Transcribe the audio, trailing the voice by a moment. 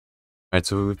Alright,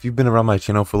 so if you've been around my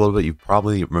channel for a little bit, you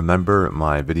probably remember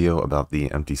my video about the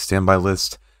empty standby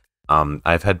list.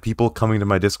 I've had people coming to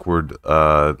my Discord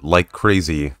like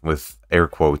crazy with air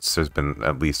quotes. There's been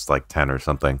at least like 10 or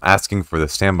something asking for the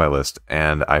standby list,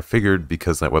 and I figured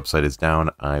because that website is down,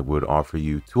 I would offer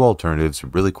you two alternatives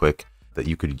really quick that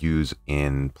you could use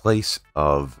in place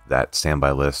of that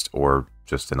standby list or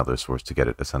just another source to get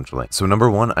it essentially. So number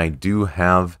one, I do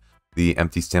have the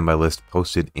empty standby list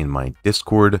posted in my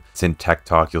Discord. It's in Tech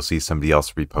Talk. You'll see somebody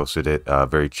else reposted it, a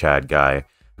very Chad guy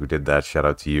who did that. Shout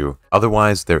out to you.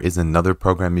 Otherwise, there is another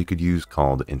program you could use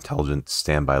called Intelligent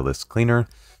Standby List Cleaner.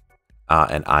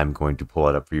 And I'm going to pull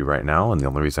it up for you right now. And the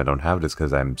only reason I don't have it is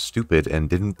because I'm stupid and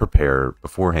didn't prepare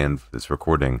beforehand for this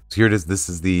recording. So here it is. This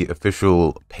is the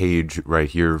official page right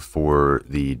here for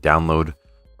the download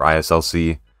for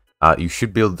ISLC. You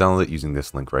should be able to download it using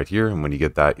this link right here, and when you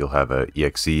get that, you'll have a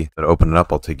exe. But open it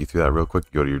up, I'll take you through that real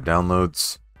quick. Go to your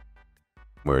downloads,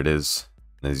 where it is,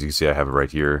 and as you can see, I have it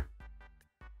right here.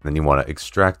 And then you want to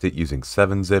extract it using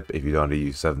 7-zip. If you don't want to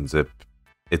use 7-zip,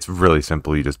 it's really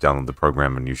simple. You just download the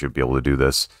program, and you should be able to do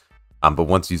this. But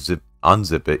once you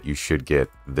unzip it, you should get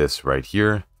this right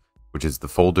here, which is the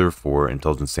folder for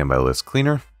Intelligent Standby List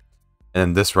Cleaner.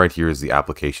 And this right here is the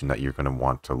application that you're going to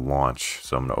want to launch.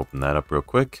 So I'm going to open that up real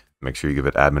quick. Make sure you give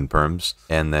it admin perms,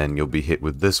 and then you'll be hit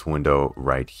with this window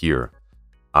right here.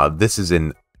 This is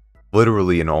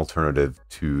literally an alternative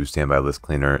to Standby List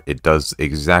Cleaner. It does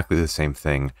exactly the same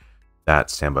thing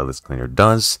that Standby List Cleaner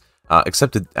does,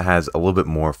 except it has a little bit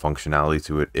more functionality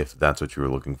to it if that's what you were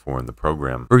looking for in the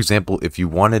program. For example, if you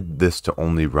wanted this to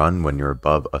only run when you're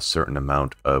above a certain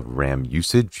amount of RAM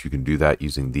usage, you can do that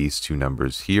using these two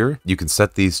numbers here. You can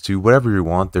set these to whatever you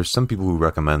want. There's some people who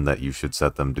recommend that you should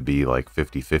set them to be like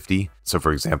 50-50. So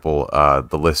for example,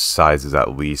 the list size is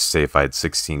at least, say if I had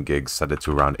 16 gigs, set it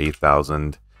to around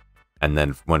 8,000. And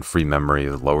then when free memory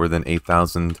is lower than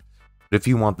 8,000. But if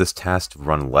you want this task to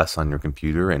run less on your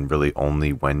computer and really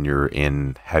only when you're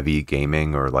in heavy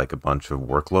gaming or like a bunch of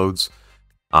workloads,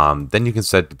 then you can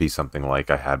set it to be something like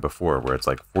I had before, where it's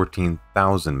like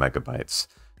 14,000 megabytes.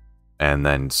 And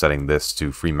then setting this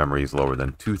to free memory is lower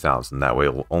than 2,000. That way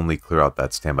it will only clear out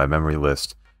that standby memory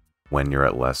list when you're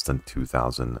at less than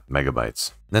 2,000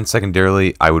 megabytes. Then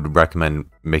secondarily, I would recommend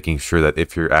making sure that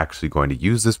if you're actually going to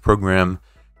use this program,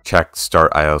 check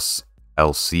Start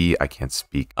ISLC, I can't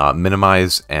speak,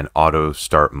 minimize and auto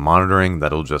start monitoring.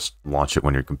 That'll just launch it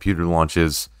when your computer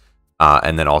launches.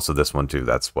 And then also this one too,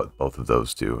 that's what both of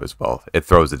those do as well. It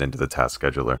throws it into the task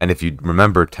scheduler. And if you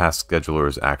remember, task scheduler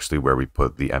is actually where we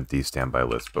put the empty standby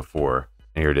list before.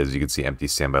 And here it is, you can see empty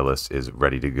standby list is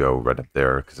ready to go right up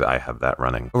there because I have that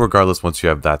running. But regardless, once you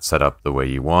have that set up the way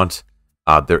you want,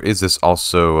 there is this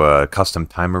also custom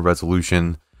timer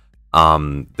resolution.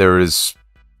 There is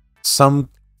some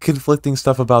conflicting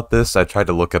stuff about this. I tried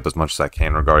to look up as much as I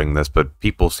can regarding this, but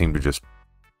people seem to just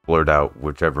blurt out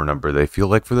whichever number they feel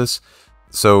like for this.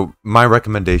 So my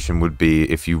recommendation would be,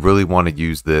 if you really want to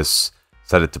use this,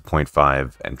 set it to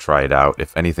 0.5 and try it out.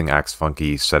 If anything acts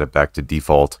funky, set it back to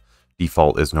default.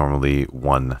 Default is normally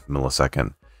 1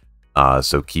 millisecond,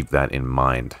 so keep that in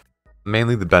mind.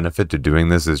 Mainly the benefit to doing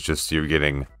this is just you're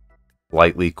getting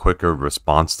slightly quicker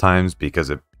response times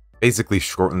because it basically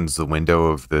shortens the window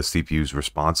of the CPU's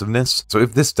responsiveness. So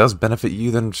if this does benefit you,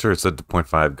 then sure, set to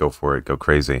 0.5, go for it, go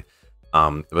crazy.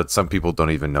 But some people don't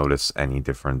even notice any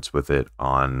difference with it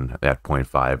on at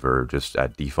 0.5 or just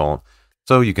at default.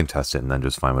 So you can test it and then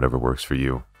just find whatever works for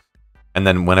you. And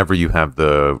then whenever you have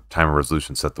the timer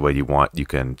resolution set the way you want, you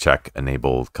can check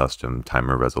enable custom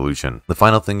timer resolution. The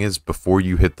final thing is, before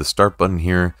you hit the start button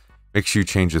here, make sure you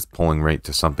change this polling rate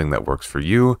to something that works for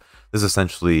you. This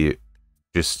essentially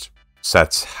just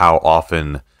sets how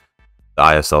often the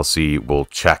ISLC will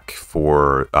check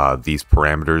for these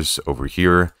parameters over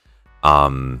here.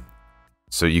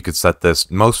 So you could set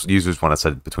this, most users want to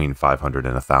set it between 500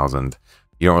 and 1,000.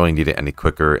 You don't really need it any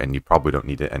quicker, and you probably don't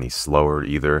need it any slower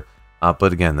either.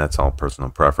 But again, that's all personal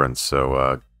preference,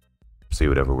 so see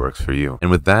whatever works for you. And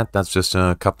with that, that's just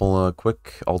a couple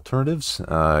quick alternatives.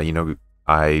 You know,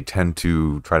 I tend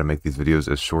to try to make these videos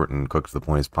as short and quick to the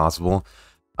point as possible.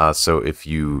 So if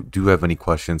you do have any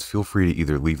questions, feel free to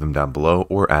either leave them down below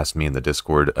or ask me in the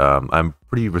Discord. I'm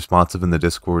pretty responsive in the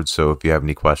Discord, so if you have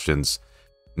any questions,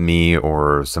 me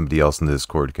or somebody else in the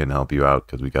Discord can help you out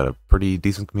because we got a pretty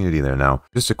decent community there now.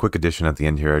 Just a quick addition at the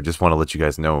end here. I just want to let you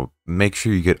guys know, make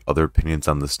sure you get other opinions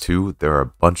on this too. There are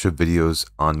a bunch of videos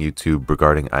on YouTube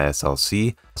regarding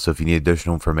ISLC. So if you need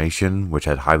additional information, which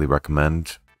I'd highly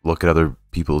recommend, look at other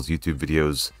people's YouTube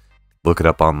videos, look it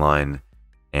up online.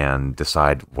 and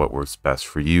decide what works best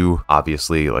for you.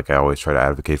 Obviously, like I always try to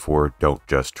advocate for, don't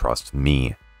just trust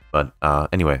me. But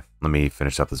anyway, let me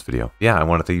finish up this video. Yeah, I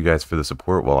want to thank you guys for the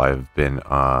support while I've been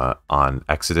on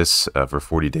Exodus for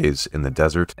 40 days in the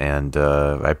desert, and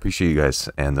I appreciate you guys,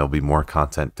 and there'll be more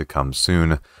content to come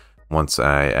soon once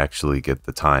I actually get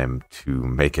the time to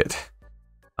make it.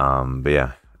 But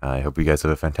yeah, I hope you guys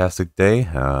have a fantastic day.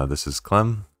 This is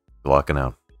Clem, locking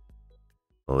out.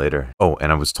 Later. Oh,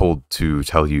 and I was told to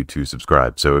tell you to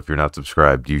subscribe, so if you're not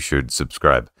subscribed, you should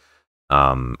subscribe,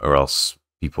 or else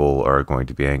people are going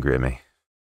to be angry at me.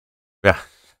 Yeah,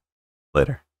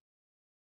 later.